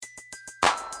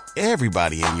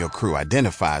Everybody in your crew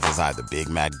identifies as either Big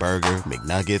Mac Burger,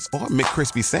 McNuggets, or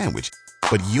McCrispy Sandwich.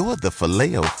 But you're the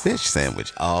Filet-O-Fish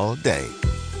Sandwich all day.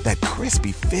 That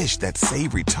crispy fish, that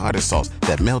savory tartar sauce,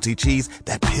 that melty cheese,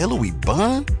 that pillowy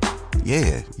bun.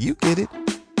 Yeah, you get it.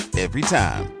 Every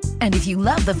time. And if you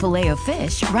love the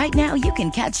Filet-O-Fish, right now you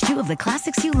can catch two of the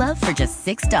classics you love for just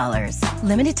 $6.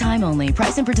 Limited time only.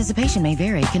 Price and participation may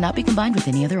vary. Cannot be combined with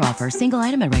any other offer. Single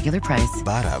item at regular price.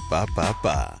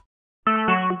 Ba-da-ba-ba-ba.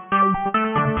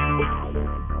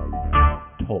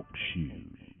 Talk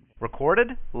shoes.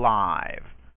 Recorded live.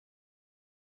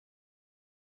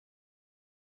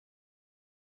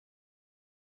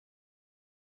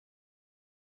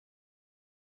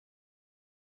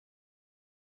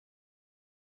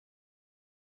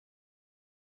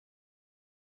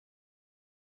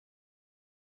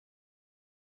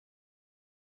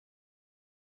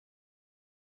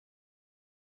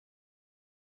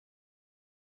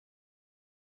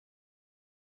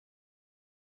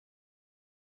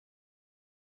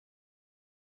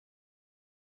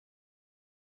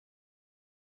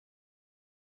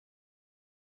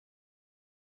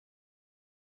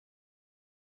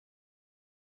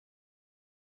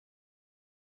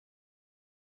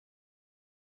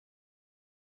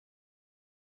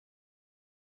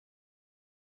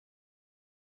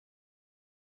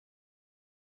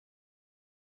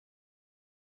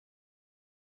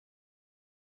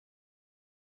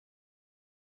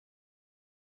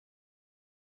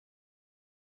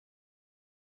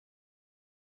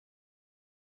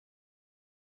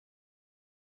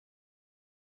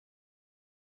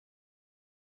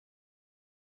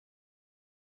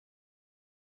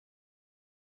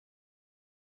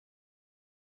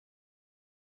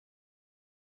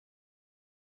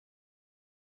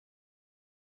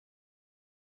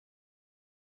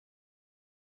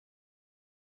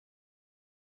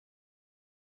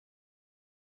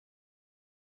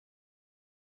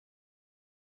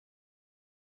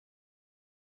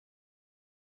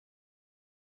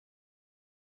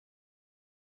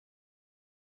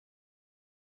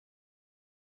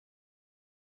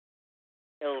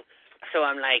 So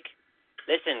I'm like,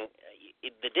 listen,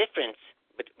 the difference,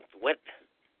 but what,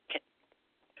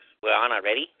 we're on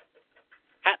already?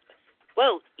 How,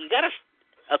 well, you gotta,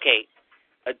 okay,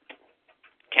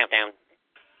 countdown,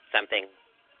 something,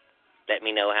 let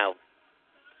me know how,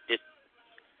 just,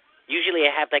 usually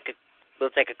I have like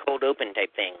it's like a cold open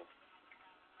type thing.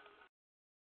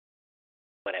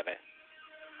 Whatever.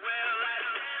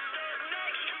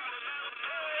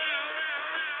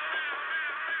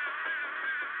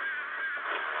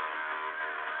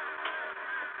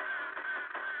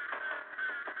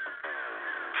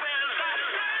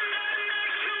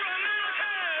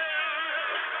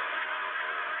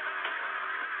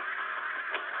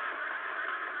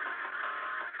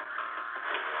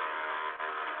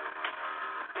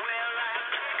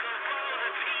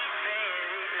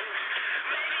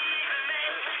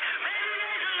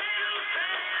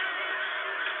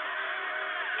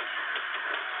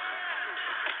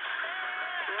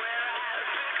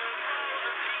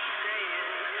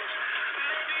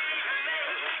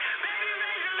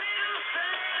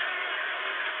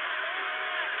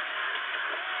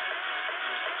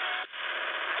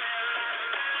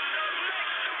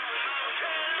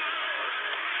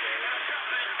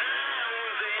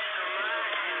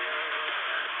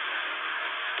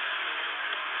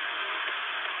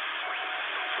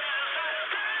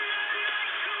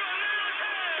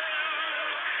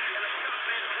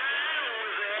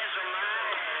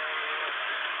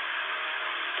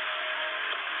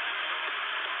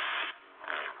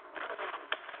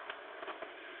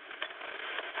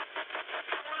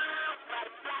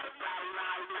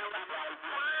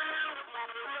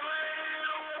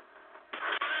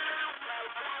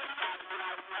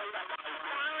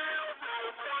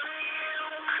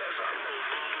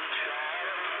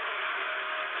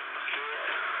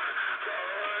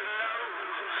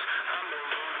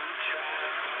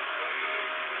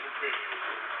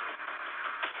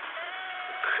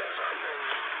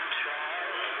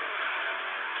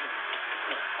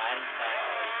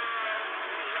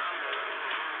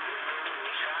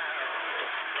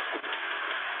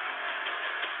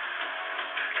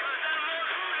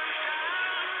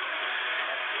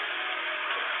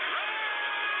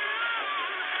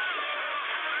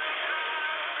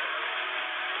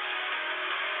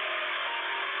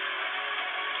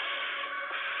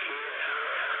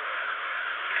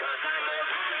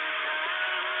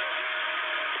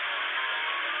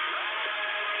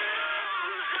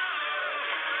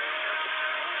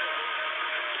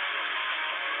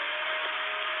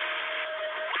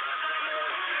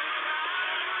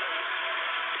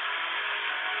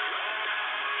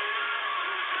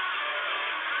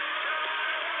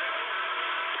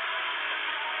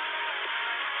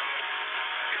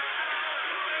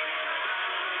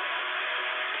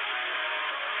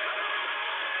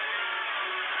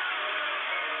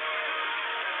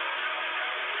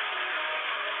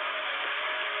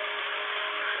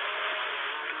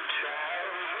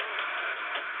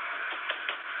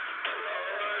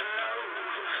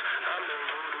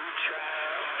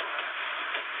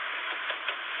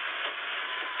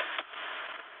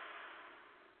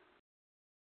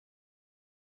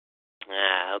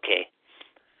 Okay.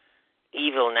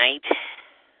 Evil night.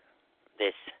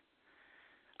 This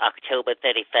October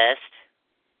 31st.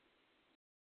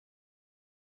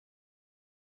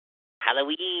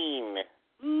 Halloween.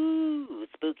 Ooh,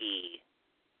 spooky.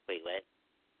 Wait, what?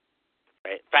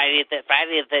 Friday the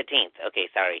 13th. Okay,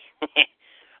 sorry.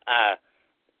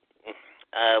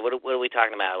 What are we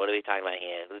talking about? What are we talking about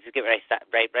here? Let's just get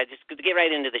just get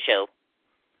right into the show.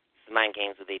 This is Mind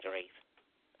Games with Agent Wraith.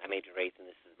 I'm Agent Wraith, and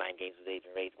this is Mind Games with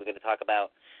Agent Wraith. We're going to talk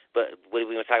about, but what are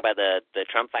we going to talk about? The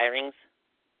Trump firings,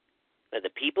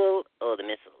 the people, or the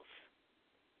missiles?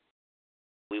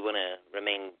 We want to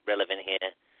remain relevant here.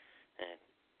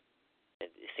 It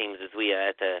seems as we are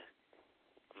at the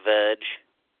verge.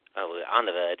 Oh, we're on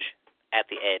the verge, at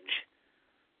the edge,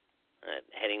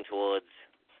 heading towards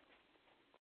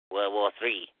World War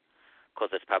III. Of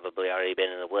course, it's probably already been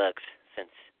in the works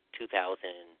since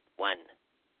 2001.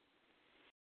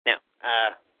 Now,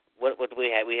 what do we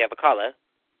have? We have a caller,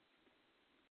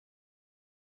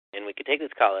 and we could take this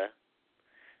caller.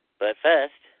 But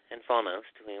first and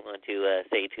foremost, we want to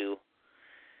say to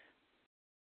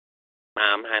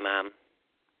Mom, hi, Mom.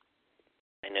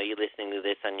 I know you're listening to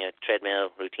this on your treadmill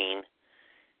routine,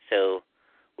 so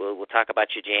we'll talk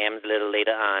about your jams a little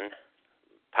later on,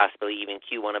 possibly even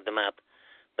cue one of them up.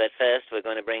 But first, we're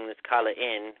going to bring this caller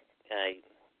in.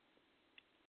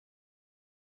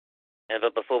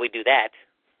 But before we do that,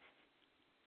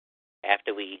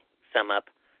 after we sum up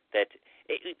that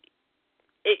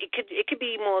it could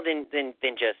be more than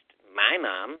just my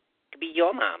mom. It could be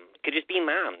your mom. It could just be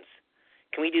moms.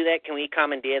 Can we do that? Can we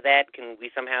commandeer that? Can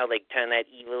we somehow turn that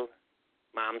evil,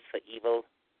 moms for evil?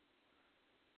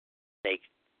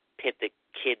 Pit the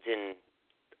kids in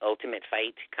ultimate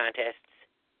fight contests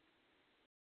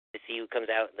to see who comes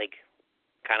out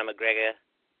Conor McGregor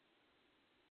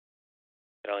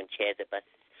throwing chairs at buses.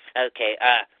 Okay,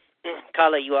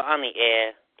 caller, you are on the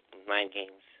air. Mind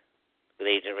Games with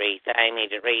Agent Wraith. I'm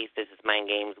Agent Wraith. This is Mind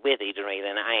Games with Agent Wraith,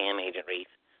 and I am Agent Wraith.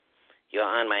 You're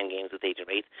on Mind Games with Agent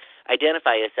Wraith.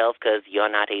 Identify yourself, because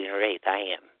you're not Agent Wraith.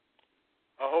 I am.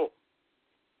 Aho.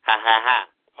 Ha ha ha.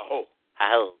 Aho.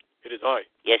 Ha-ho. It is I.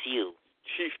 Yes, you.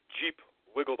 Chief Jeep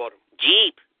Wigglebottom.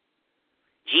 Jeep.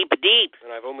 Jeep deep.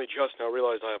 And I've only just now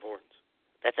realized I have horns.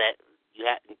 That's it. You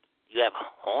have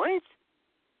horns?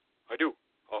 I do.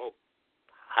 Aho.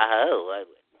 Ha-ho.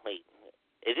 Wait.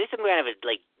 Is this some kind of a,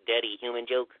 dirty human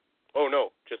joke? Oh,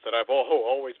 no. Just that I've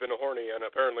always been a horny, and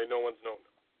apparently no one's known.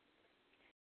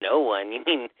 No one? You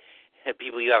mean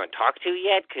people you haven't talked to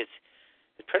yet? Because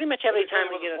pretty much every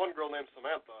time we get one girl named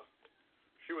Samantha.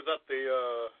 She was at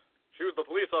she was the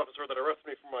police officer that arrested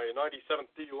me for my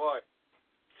 97th DUI.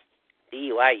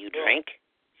 DUI, you drink?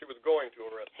 She was going to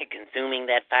arrest me. Consuming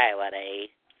that firewater, eh?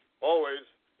 Always.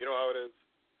 You know how it is.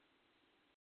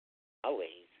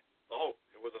 Always. Oh,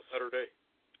 it was a Saturday.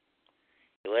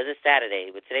 It was a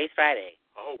Saturday, but today's Friday.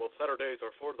 Oh, well, Saturdays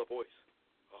are for the boys.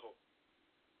 Oh.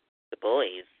 The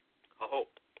boys? Oh.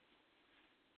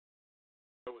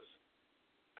 It was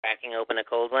cracking open a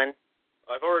cold one?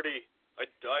 I'd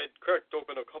cracked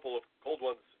open a couple of cold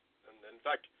ones, and in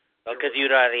fact... Well, because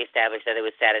you'd already established that it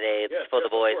was Saturday for the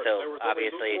boys, so there was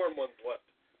obviously... There were lukewarm ones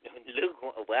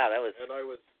left. Wow, that was... And I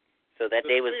was... So that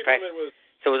day was...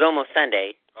 So it was almost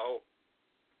Sunday. Oh.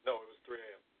 No, it was 3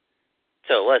 a.m.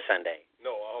 So it was Sunday.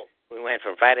 No, oh. We went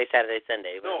from Friday, Saturday,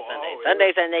 Sunday. No, Sunday. Oh. Sunday,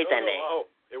 was, Sunday, no, Sunday. No, oh.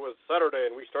 It was Saturday,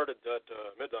 and we started at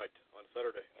midnight on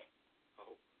Saturday.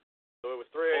 Oh. So it was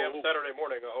 3 a.m. Saturday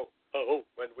morning,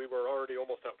 when we were already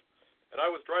almost out. And I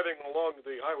was driving along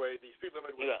the highway. The speed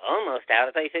limit was... You were almost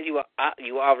out? I thought you said you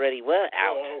already were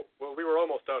out. Oh, well, we were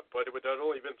almost out, but it had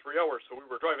only been 3 hours, so we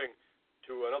were driving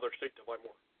to another state to buy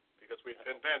more, because we'd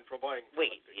been banned from buying...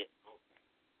 Wait.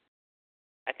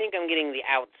 I think I'm getting the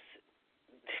outs...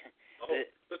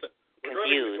 Listen.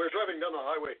 Confused. We're driving down the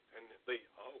highway, and the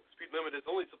speed limit is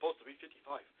only supposed to be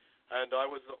 55. And I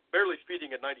was barely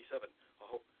speeding at 97.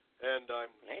 And I'm...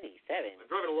 97? I'm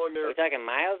driving along there... Are we talking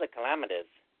miles or kilometers?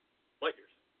 Light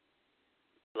years.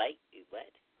 Light? What?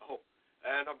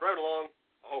 And I'm driving along,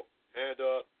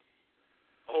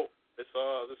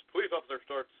 this police officer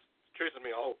starts chasing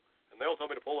me, and they all tell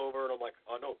me to pull over, and I'm like,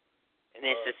 oh, no. And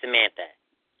this is Samantha.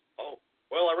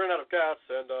 Well, I ran out of gas,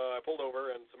 and I pulled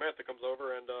over, and Samantha comes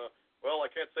over, and, I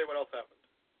can't say what else happened.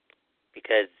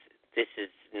 Because this is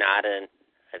not an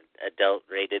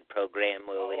adult-rated program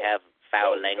where we have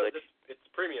foul language. It's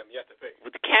premium, you have to pay.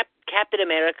 With the Captain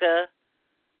America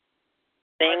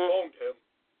thing? I boned him.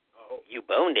 You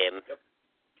boned him? Yep.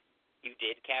 You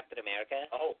did Captain America?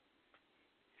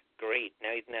 Great.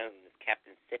 Now he's known as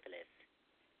Captain Syphilis.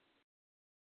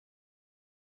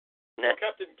 No.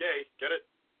 Captain Gay. Get it?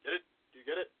 Get it? Do you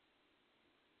get it?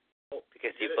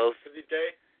 Because you're both. Because he's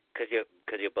gay. Because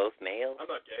you're both male. I'm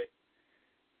not gay.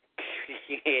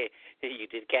 You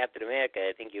did Captain America.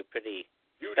 I think you're pretty.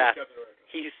 You did Captain America.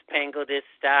 You spangled his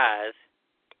stars.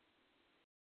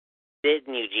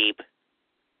 Didn't you, Jeep?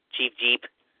 Chief Jeep?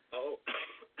 Oh.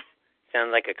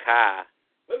 Sounds like a car.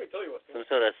 Let me tell you what's Some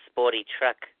sort of sporty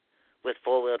truck with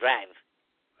four-wheel drive.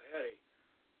 I had a...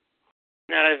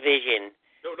 Not a vision.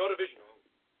 No, not a vision.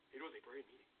 It was a brain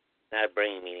meeting. Not a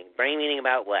brain meeting. Brain meeting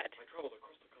about what? I traveled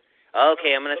across the country.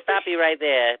 Okay, I'm going to stop you right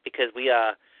there because we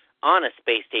are on a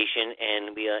space station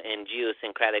and we are in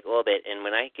geosyncratic orbit. And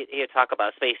when I get here talk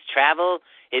about space travel,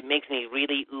 it makes me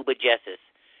really uber jealous.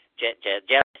 Jealous.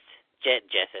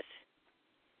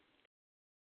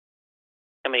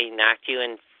 Somebody knocked you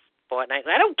in Fortnite.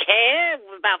 I don't care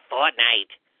about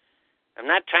Fortnite. I'm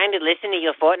not trying to listen to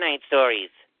your Fortnite stories.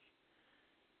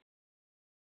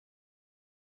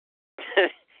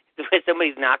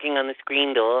 Somebody's knocking on the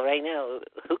screen door right now.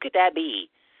 Who could that be?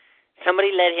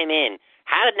 Somebody let him in.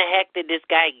 How in the heck did this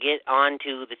guy get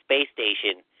onto the space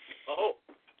station? Oh.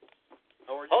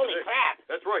 How are you Holy today? crap.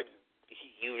 That's right.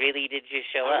 You really did just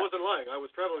show I up. wasn't lying. I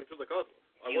was traveling through the cosmos.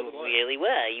 You really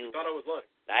were. You thought I was lying.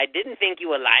 I didn't think you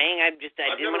were lying. I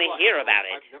didn't want to hear about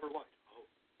it. I've never lied. Oh.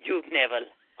 You've never.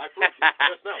 I proved it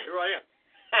just now. Here I am.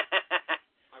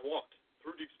 I walked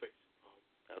through deep space.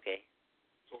 Okay.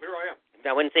 So here I am.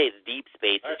 I wouldn't say it's deep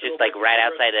space. It's just like right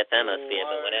outside the thermosphere,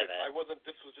 but whatever. I wasn't.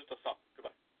 This was just a stop.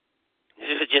 Goodbye.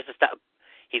 This was just a stop.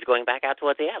 He's going back out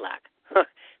towards the airlock.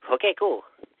 Okay, cool.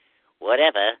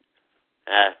 Whatever.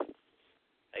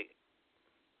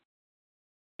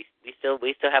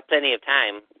 We still have plenty of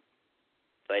time,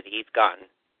 but he's gone.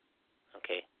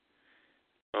 Okay.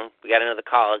 Well, we got another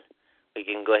call. We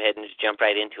can go ahead and just jump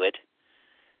right into it.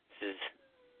 This is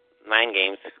Mind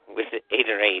Games with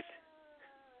Agent Wraith.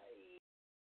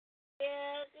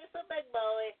 Yeah, it's a big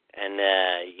boy. And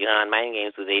you're on Mind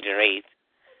Games with Agent Wraith.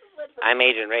 I'm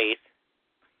Agent Wraith.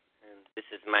 And this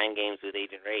is Mind Games with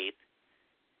Agent Wraith.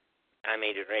 I'm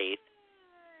Agent Wraith.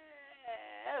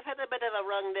 I've had a bit of a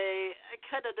wrong day. I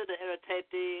kind of did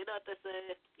irritate you, you know what to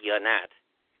say? You're not.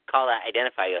 Caller,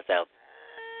 identify yourself.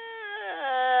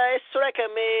 It's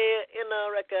Wrecker me, you know,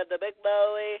 Wrecker the big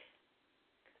boy.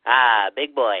 Ah,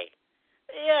 big boy.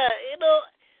 Yeah, you know,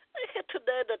 I heard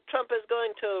today that Trump is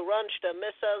going to launch the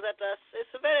missiles at us.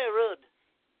 It's very rude.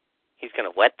 He's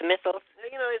going to what, the missiles?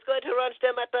 You know, he's going to launch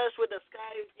them at us with the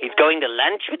sky. He's going to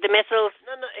lunch with the missiles?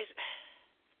 No, he's...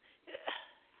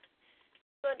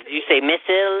 Did you say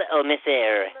missile or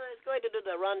miss-air? No, he's going to do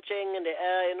the launching in the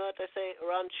air, you know what I say?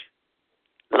 Launch.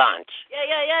 Launch. Yeah.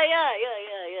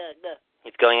 No.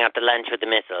 He's going out to lunch with the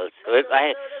missiles. Do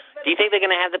you think they're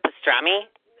going to have the pastrami?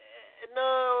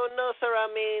 No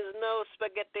salamis, no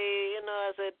spaghetti, you know,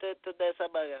 I said to the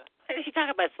sabaga. Why did you talk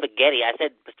about spaghetti? I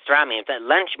said pastrami. It's like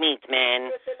lunch meats,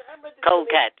 man. Listen, Cold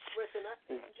cuts.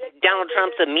 Listen, Donald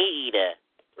Trump's a meat eater.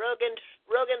 Rogan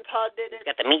Paul did it.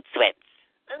 Got the meat sweats.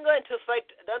 I'm going to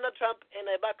fight Donald Trump in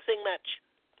a boxing match.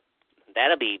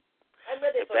 That'll be... I'm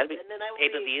ready for it. And then I will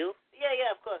pay-per-view?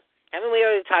 Yeah, of course. Haven't we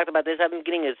already talked about this? I've been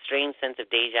getting a strange sense of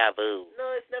deja vu.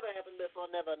 No, it's never happened before.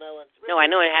 Never, no once. No,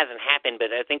 I know it hasn't happened,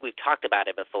 but I think we've talked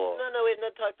about it before. No, we've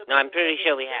not talked about it. No, I'm pretty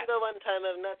sure we have. No one time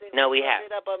of nothing. No, we have.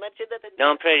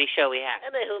 No, I'm pretty sure we have.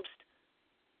 And I hooped.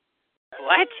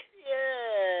 What?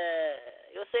 Yeah.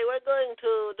 You see, we're going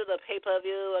to do the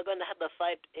pay-per-view. We're going to have the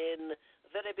fight in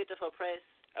very beautiful place.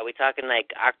 Are we talking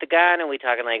like octagon, or are we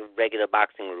talking like regular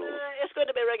boxing rooms? It's going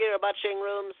to be regular boxing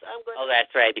rooms.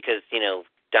 That's right, because,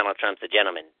 Donald Trump's a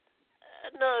gentleman.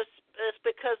 No, it's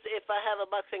because if I have a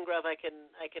boxing glove, I can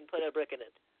put a brick in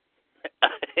it.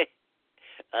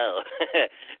 Oh.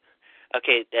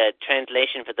 Okay,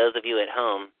 translation for those of you at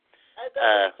home. I don't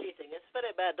like cheating. It's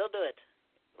very bad. Don't do it.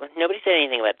 Well, nobody said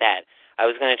anything about that. I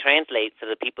was going to translate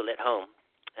for the people at home,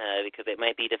 because it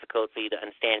might be difficult for you to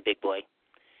understand, big boy.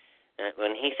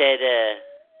 When he said,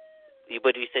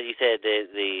 what you said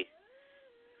the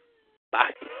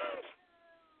box.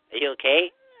 Are you okay?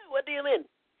 What do you mean?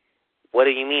 What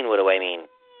do you mean? What do I mean?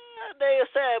 They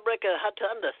say I break it hard to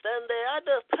understand. I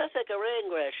do perfect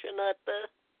English, you know.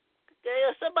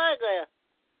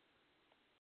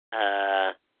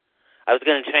 I was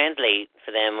going to translate for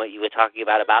them what you were talking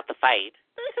about the fight.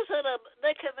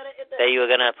 That you were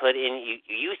going to put in.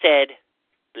 You said,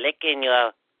 blick in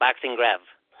your boxing glove.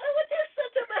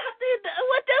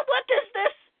 What is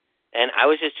this? And I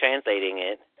was just translating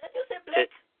it. Did you say blick?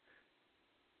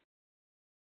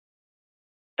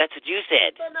 That's what you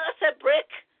said. No, I said brick.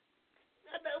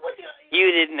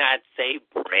 You did not say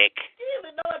brick. Do you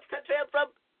even know what country I'm from?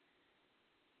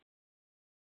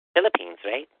 Philippines,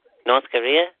 right? North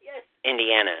Korea? Yes.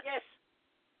 Indiana?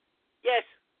 Yes.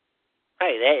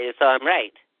 So I'm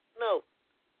right. No.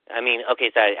 I mean,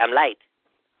 okay, sorry, I'm light.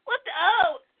 What?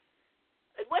 Oh!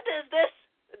 What is this?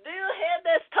 Do you hear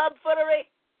this tomfoolery?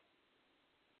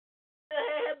 Do you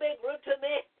hear him being rude to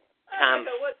me?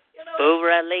 Tomfoolery?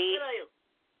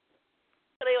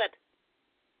 What are you at?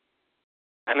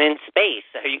 I'm in space.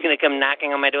 Are you going to come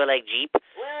knocking on my door like Jeep?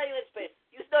 Where are you in space?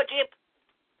 You know Jeep?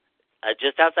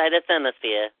 Just outside the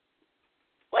thermosphere.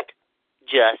 What?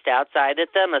 Just outside the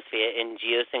thermosphere in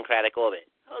geosyncratic orbit.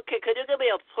 Okay, could you give me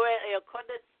your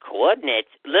coordinates?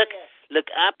 Coordinates? Look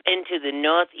up into the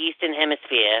northeastern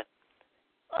hemisphere.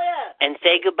 Oh, yeah. And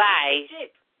say goodbye.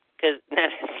 Jeep. Because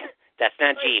that's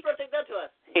not Jeep. He's floating down to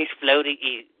us. He's floating.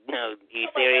 He's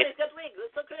serious. God, he's got wings.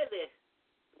 It's so crazy.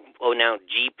 Oh, now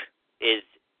Jeep is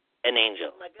an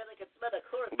angel. Oh, my God, I can smell the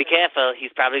chorus. Be careful.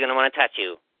 He's probably going to want to touch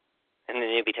you. And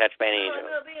then you'll be touched by an angel.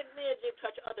 No, me and Jeep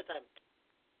touch all the time.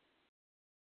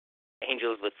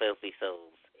 Angels with filthy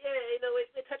souls. Yeah, we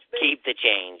touch base. Keep the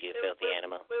change, you filthy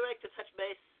animal. We like to touch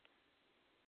base.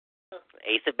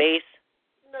 Ace of base?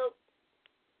 No.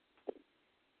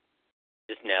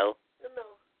 Just no?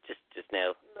 No. Just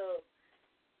no? No.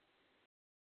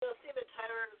 No, Steven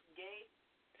Tyler is gay.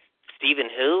 Steven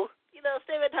who?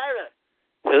 Steven Tyler.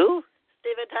 Who?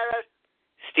 Steven Tyler.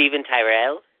 Steven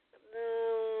Tyrell?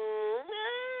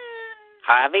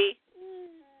 Harvey?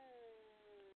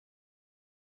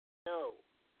 No.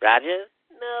 Roger?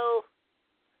 No.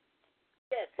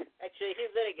 Yes, actually, he's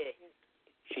very gay.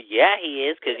 Yeah, he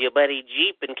is, because your buddy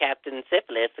Jeep and Captain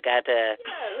Syphilis got Yeah,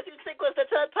 who do you think was the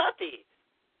third party?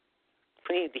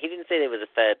 He didn't say there was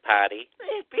a third party.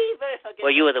 Be very forgiving.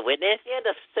 Well, you were the witness? Yeah,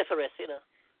 the syphilis, Well,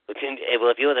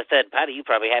 if you were the third party, you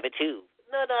probably have it too.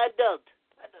 No, I don't.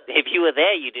 If you were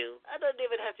there, you do. I don't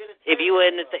even have to. If you were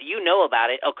in you know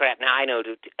about it. Oh, crap, now I know.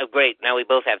 Oh, great, now we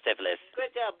both have syphilis.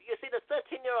 Great job. You see, the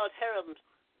 13-year-old harem,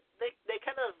 they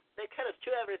kind of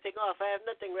chew everything off. I have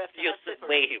nothing left.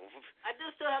 Wait. I do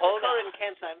still have the colon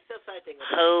cancer. I'm still fighting it.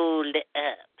 Hold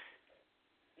up.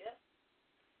 Yeah?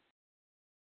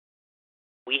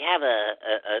 We have a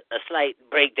slight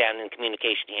breakdown in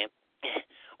communication here.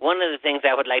 One of the things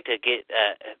I would like to get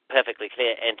perfectly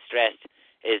clear and stressed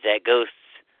is that ghosts,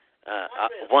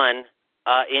 one,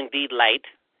 are indeed light,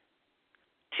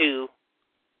 two,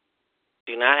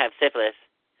 do not have syphilis,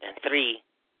 and three,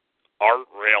 aren't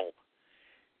real.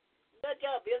 Good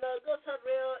job. Ghosts aren't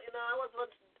real. I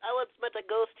once met a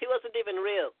ghost. He wasn't even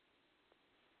real.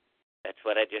 That's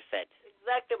what I just said.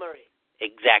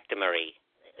 Exactamente.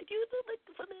 You don't like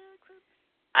the funny accent?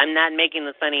 I'm not making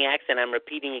the funny accent. I'm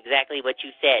repeating exactly what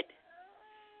you said.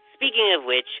 Speaking of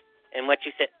which, and what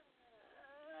you said.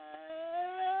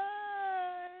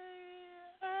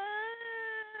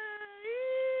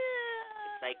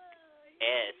 It's like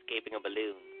air escaping a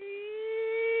balloon.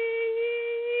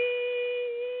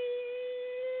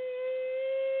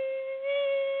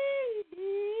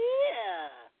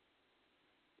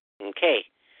 Yeah. Okay.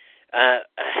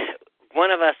 One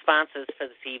of our sponsors for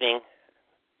this evening,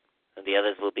 the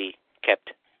others will be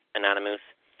kept anonymous,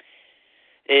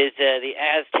 is the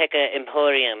Azteca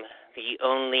Emporium, the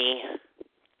only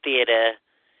theater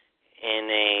in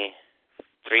a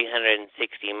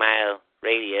 360-mile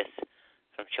radius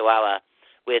from Chihuahua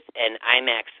with an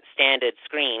IMAX standard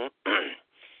screen.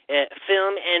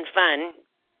 Film and fun.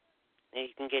 You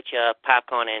can get your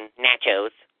popcorn and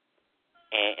nachos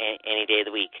any day of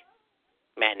the week.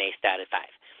 Matinee start at 5.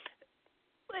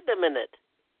 Wait a minute.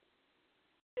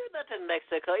 You're not in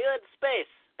Mexico. You're in space.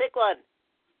 Pick one.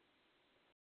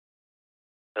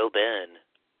 Oh, Ben.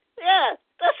 Yeah,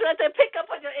 that's right. They pick up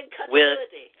on your incontinuity.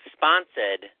 We're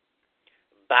sponsored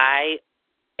by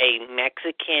a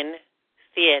Mexican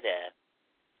theater.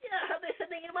 Yeah, how are they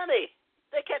sending you money?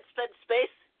 They can't spend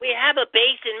space. We have a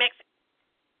base in Mexico.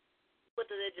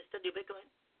 What, do they just send you Bitcoin?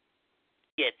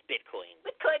 Yes, Bitcoin.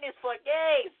 Bitcoin is for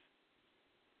gays.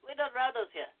 We don't round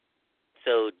those here.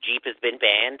 So Jeep has been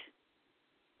banned?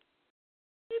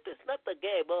 Jeep is not the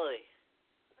gay boy.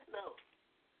 No.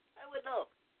 I would know.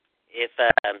 If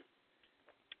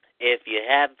you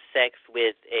have sex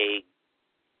with a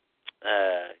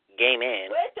gay man...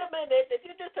 Wait a minute. Did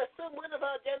you just assume one of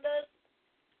our genders?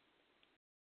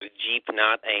 Jeep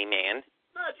not a man?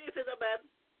 No, Jeep is a man.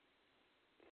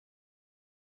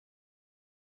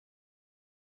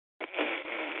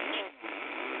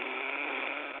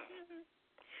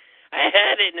 I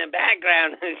heard it in the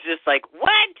background. It's just like,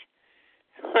 what?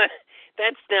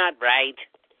 That's not right.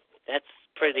 That's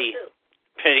pretty.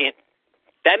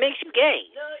 That makes you gay.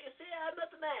 No, you see, I'm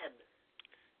not a man.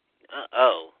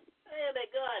 Oh. Oh, my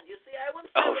God. You see, I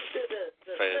once traveled to the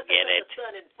surface of the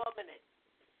sun in 4 minutes.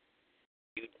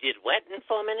 You did what in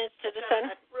 4 minutes to the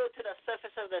sun? I flew to the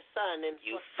surface of the sun. And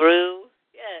you flew?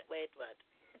 Yeah, wait, what?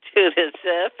 To the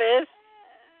surface?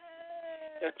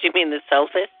 Don't you mean the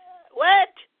surface?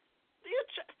 What? Do you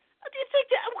think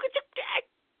that I'm going to...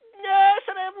 No,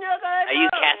 son, I'm not going to... Are you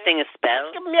casting a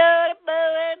spell?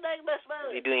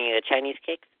 Are you doing a Chinese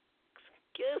kick?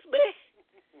 Excuse me?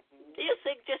 Do you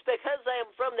think just because I am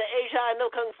from the Asia I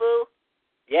know Kung Fu?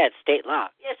 Yeah, it's state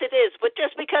law. Yes, it is. But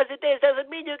just because it is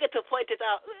doesn't mean you get to point it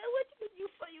out. What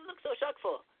you look so shocked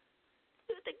for?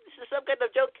 Do you think this is some kind of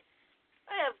joke?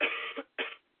 I have...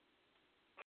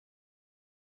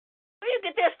 Where you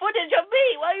get this footage of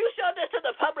me? Why you show this to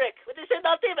the public? This is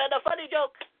not even a funny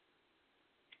joke.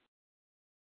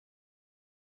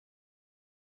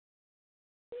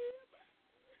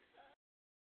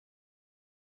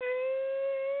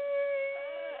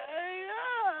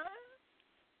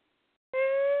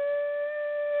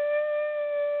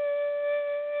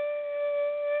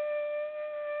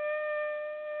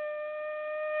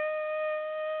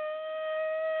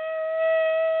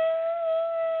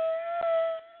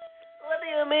 What do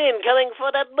you mean, coming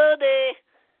for that booty?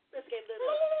 This game did it.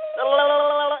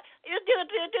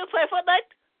 You play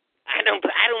Fortnite? I don't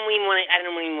even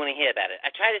want to hear about it. I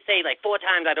try to say like 4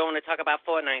 times I don't want to talk about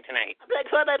Fortnite tonight. I'm playing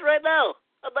Fortnite right now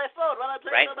on my phone while I'm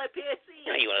playing on my PC.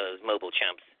 You know, you're one of those mobile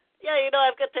chumps. Yeah, you know,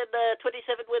 I've gotten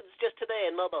 27 wins just today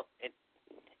in mobile.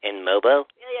 In Mobo?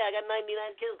 Yeah, I got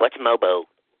 99 kills. What's Mobo?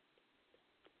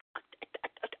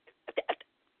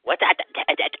 What? You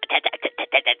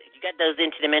got those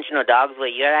interdimensional dogs where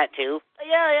you're at too?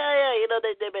 Yeah. You know,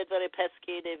 they've been very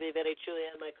pesky. They've been very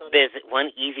chewy on my corner. There's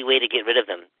one easy way to get rid of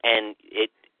them, and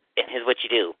here's what you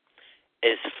do.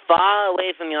 As far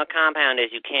away from your compound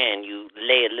as you can, you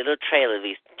lay a little trail of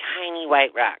these tiny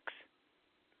white rocks.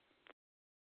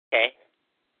 Okay?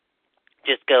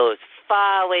 Just go as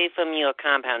far away from your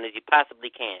compound as you possibly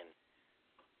can.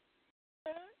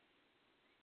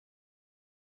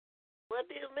 What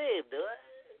do you mean?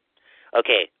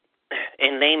 Okay,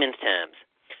 in layman's terms,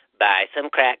 buy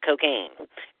some crack cocaine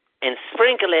and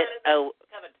sprinkle it.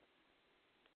 Covered.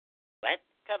 What?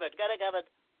 Covered. Got it covered.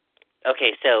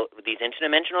 Okay, so these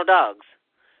interdimensional dogs,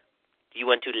 do you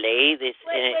want to lay this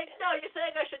in it? Wait, no, you're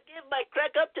saying I should give my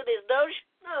crack up to these doge?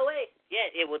 No, wait. Yeah,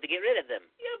 well, to get rid of them.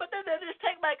 Yeah, but then they just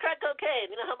take my crack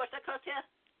cocaine. You know how much that costs you?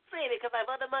 Free, because I've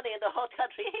all the money in the whole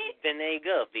country. Then there you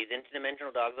go. If these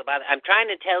interdimensional dogs are bothering, I'm trying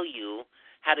to tell you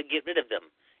how to get rid of them.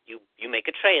 You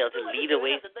make a trail to lead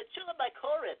away. They chew on my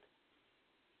Corin.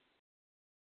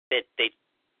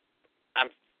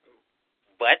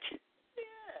 What?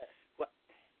 Yeah. What?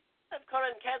 I have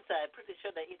Corin cancer. I'm pretty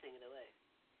sure they're eating it away.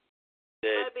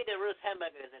 It might be the Ruth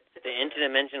hamburgers that sit the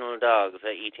interdimensional dogs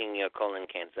are eating your colon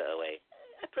cancer away.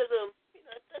 I presume. You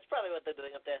know, that's probably what they're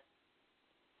doing up there.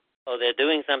 Oh, they're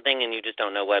doing something and you just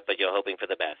don't know what, but you're hoping for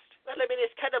the best. Well, I mean,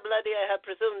 it's kind of bloody. I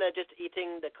presume they're just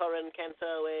eating the Corin cancer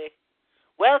away.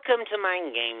 Welcome to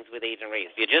Mind Games with Agent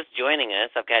Wraith. If you're just joining us,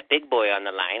 I've got Big Boy on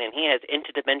the line, and he has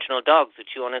interdimensional dogs who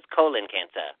chew on his colon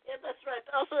cancer. Yeah, that's right.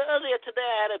 Also, earlier today,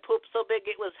 I had a poop so big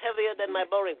it was heavier than my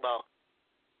bowling ball.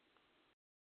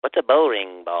 What's a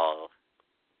bowling ball?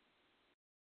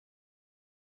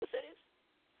 Serious?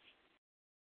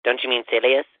 Don't you mean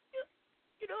Cilius?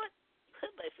 You know what?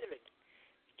 My fearing.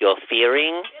 You're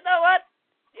fearing? You know what?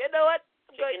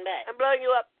 I'm blowing you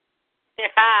up.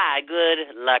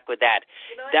 Good luck with that.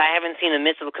 You know I haven't seen a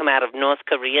missile come out of North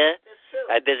Korea. That's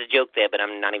true. There's a joke there, but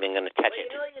I'm not even going to touch it.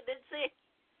 You know what you did see?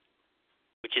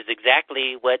 Which is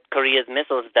exactly what Korea's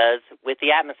missiles does with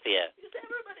the atmosphere.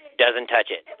 Doesn't touch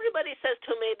it. Everybody says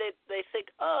to me they think,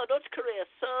 oh, North Korea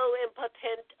is so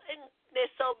impotent, and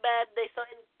they're so bad,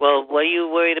 Well, what are you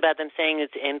worried about them saying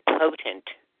it's impotent?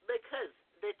 Because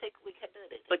they think we can do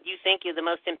it. But you think you're the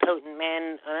most impotent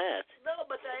man on earth. No,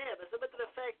 but I am. As a matter of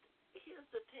fact, here's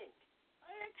the thing.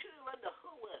 I actually run the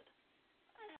whole world.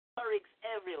 I have colleagues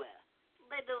everywhere.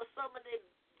 They do so many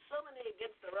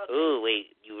against the rock. Ooh,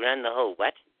 wait, you run the whole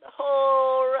what? The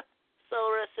whole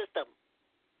solar system.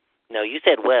 No, you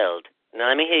said world. Now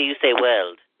let me hear you say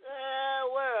world.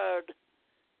 Word.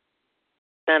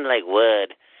 Sound like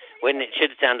word. When it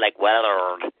should sound like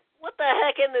world. What the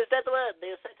heck is that word? Do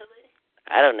you say to me?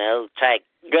 I don't know. Try.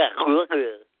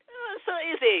 So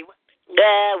easy.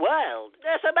 World.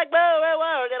 That's a big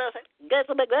world. You know, say. That's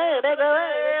a big world.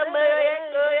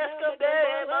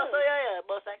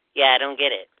 Yeah, I don't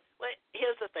get it. Wait,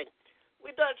 here's the thing.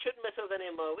 We don't shoot missiles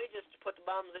anymore. We just put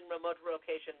bombs in remote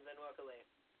locations and walk away.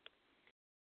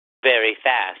 Very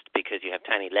fast because you have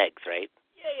tiny legs, right?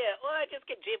 Yeah. Or I just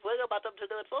get Jeep Wigglebottom to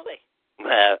do it for me.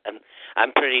 Well,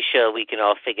 I'm pretty sure we can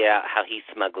all figure out how he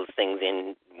smuggles things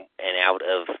in and out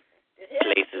of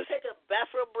places. You take a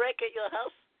bathroom break at your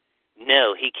house?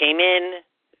 No, he came in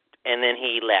and then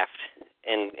he left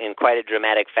in quite a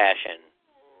dramatic fashion.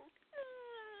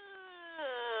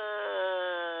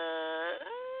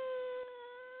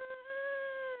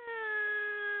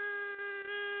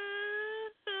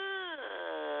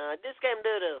 This game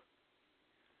doo-doo.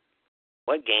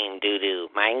 What game, doo-doo?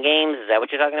 Mind games? Is that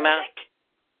what you're talking about?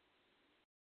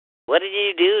 What did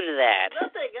you do to that?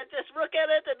 Nothing. I just look at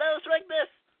it and I was like this.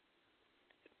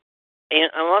 And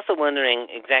I'm also wondering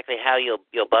exactly how your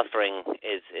buffering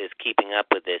is keeping up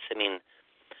with this. I mean,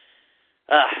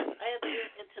 I have the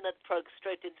internet plug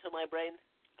straight into my brain.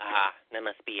 That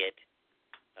must be it.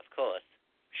 Of course.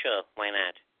 Sure, why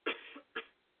not?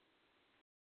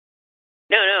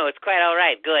 No, it's quite all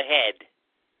right. Go ahead.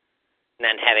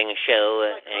 Not having a show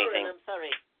or anything. I'm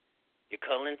sorry. Your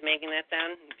colon's making that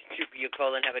sound? Your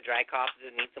colon have a dry cough?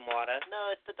 Does it need some water?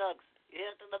 No, it's the dogs. You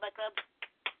hear it in the background?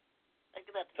 Like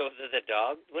that. Those are the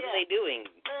dogs? What are they doing?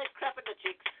 They're crapping the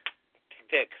cheeks.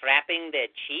 They're crapping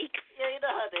their cheeks? Yeah, you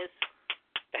know how it is.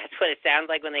 That's what it sounds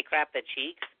like when they crap their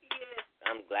cheeks? Yeah.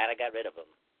 I'm glad I got rid of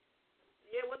them.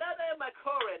 Yeah, well, now they have my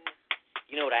colon.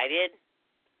 You know what I did?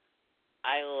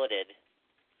 I ordered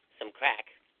some crack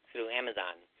through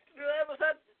Amazon. Through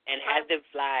Amazon? And had them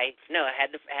fly. No, I had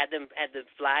them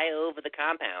fly over the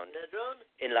compound. The drone?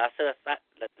 In Los Osos.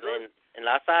 In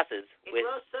Los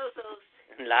Osos.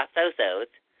 In Los Osos.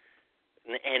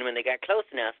 And when they got close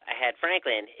enough, I had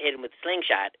Franklin hit them with a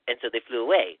slingshot, and so they flew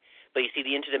away. But you see,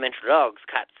 the interdimensional dogs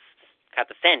caught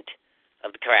the scent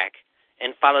of the crack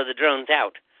and followed the drones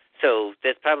out. So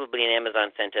there's probably an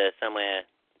Amazon center somewhere,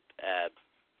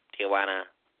 Tijuana,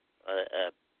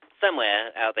 somewhere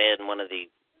out there in one of the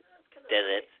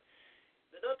deserts.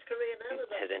 The North Korean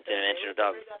Amazon has interdimensional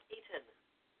dogs. got eaten.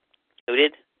 Who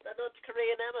did? The North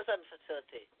Korean Amazon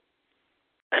facility.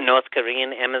 A North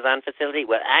Korean Amazon facility?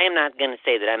 Well, I am not going to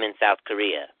say that I'm in South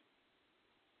Korea.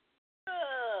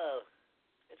 Oh.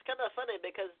 It's kind of funny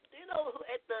because do you know who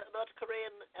ate the North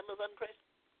Korean Amazon crate?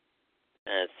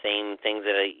 Same things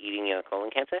that are eating your colon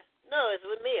cancer? No, it's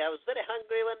with me. I was very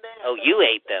hungry one day. Oh, you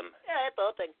ate them? Yeah, I ate the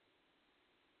whole thing.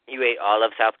 You ate all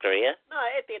of South Korea? No,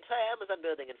 I ate the entire Amazon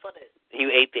building in front of it.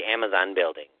 You ate the Amazon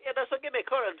building? Yeah, that's what gave me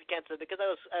colon cancer because I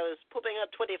was pooping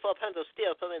out 24 pounds of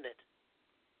steel per minute.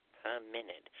 Per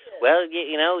minute. Yeah. Well,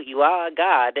 you know, you are a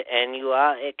god, and you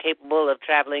are capable of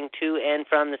traveling to and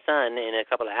from the sun in a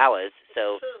couple of hours.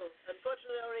 So, true.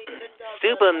 Unfortunately, I already didn't go.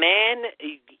 Superman,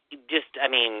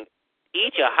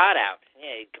 eat your heart out.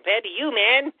 Yeah, compared to you,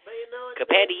 man. But you know what?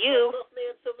 Compared to you. What both me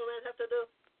and Superman have to do?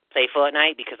 Play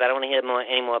Fortnite because I don't want to hear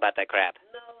any more about that crap.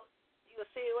 No. You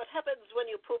see, what happens when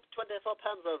you poop 24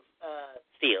 pounds of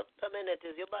steel per minute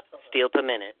is your butthole. Steel per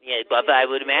minute. Yeah, but I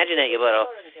would imagine that your butthole.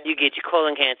 You get your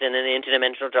colon cancer, and then the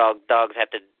interdimensional dogs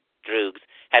have to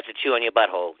chew on your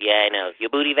butthole. Yeah, I know. Your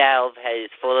booty valve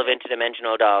is full of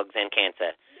interdimensional dogs and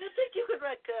cancer. Do you think you could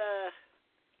wreck?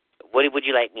 What would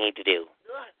you like me to do?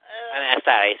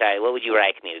 Sorry. What would you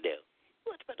like me to do?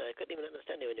 Much better. I couldn't even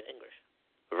understand you in your English.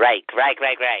 Rake. What do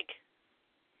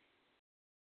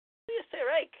you say,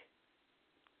 rake?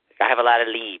 I have a lot of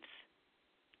leaves.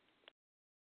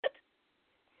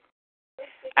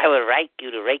 I would like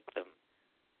you to rake them.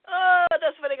 Oh,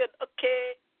 that's very good.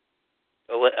 Okay.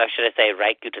 Or should I say,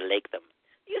 like you to lake them?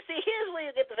 You see, here's where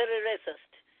you get very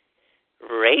racist.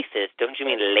 Racist? Don't you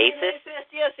mean lacist?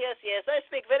 Yes. I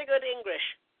speak very good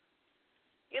English.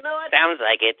 You know what? Sounds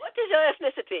like it. What is your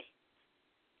ethnicity?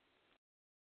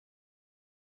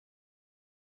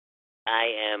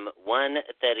 I am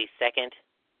 1/32nd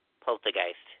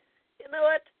poltergeist. You know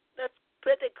what? That's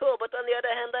pretty cool. But on the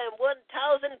other hand, I am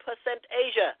 1,000%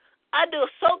 Asia. I do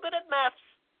so good at maths.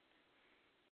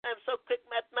 I'm so quick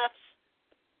at maths.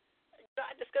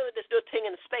 I discovered this new thing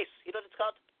in space. You know what it's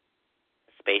called?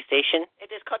 Space station?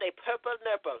 It is called a purple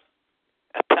nipple.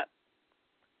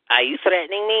 Are you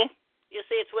threatening me? You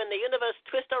see, it's when the universe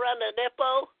twists around the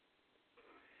nipple.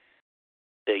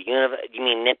 The universe? You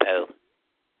mean nippo?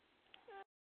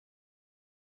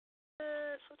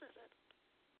 What is that?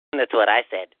 That's what I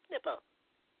said. Nipple.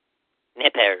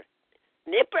 Nipper.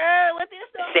 Nipper? What is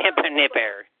that? Samper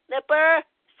nipper. Nipper?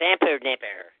 Samper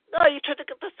nipper. No, you tried to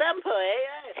get the sample,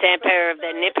 eh? Samper of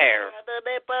the nipper. The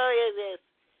nipper, yes.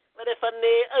 Very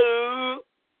funny. Oh.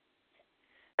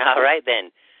 All right,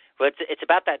 then. Well, it's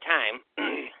about that time.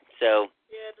 So.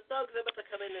 Yeah, the dogs are about to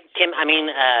come in and. Kim,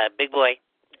 big boy,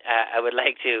 I would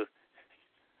like to.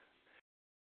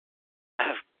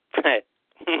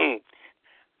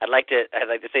 I'd like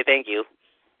to say thank you.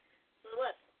 For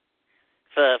what?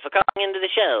 For calling into the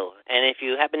show. And if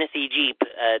you happen to see Jeep,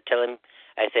 tell him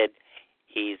I said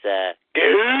he's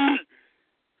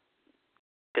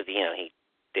because he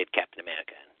did Captain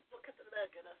America. Well,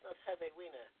 have a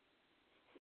wiener.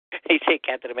 You say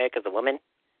Captain America's a woman?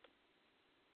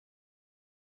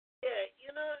 Yeah,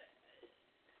 you know,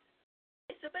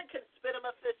 it's a big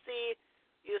conspiracy.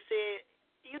 You see,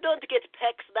 you don't get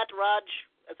pecs that large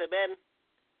as a man.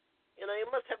 You know, you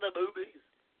must have the boobies.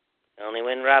 Only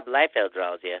when Rob Liefeld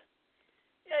draws you.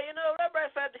 Yeah, you know, Rob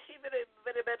Liefeld, he very,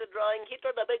 very bad at drawing. He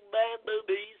drew the big man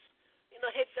boobies. You know,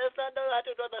 he does not know how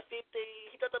to draw the 50.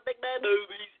 He drew the big man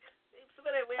boobies. It's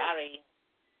very weird. Sorry.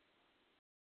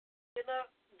 You know,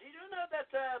 do you know that,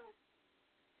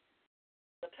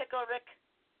 the Pickle Rick,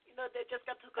 you know, they just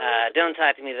got to go... Don't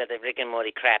talk to me about the Rick and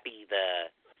Morty crap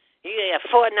either. You got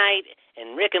Fortnite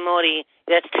and Rick and Morty.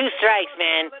 That's 2 strikes,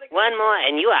 man. One more,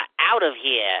 and you are out of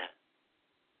here.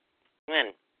 Come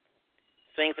on.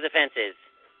 Swing for the fences.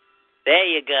 There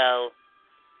you go.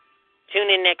 Tune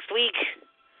in next week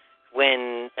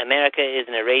when America is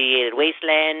an irradiated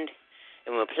wasteland,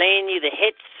 and we're playing you the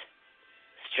hits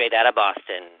straight out of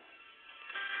Boston.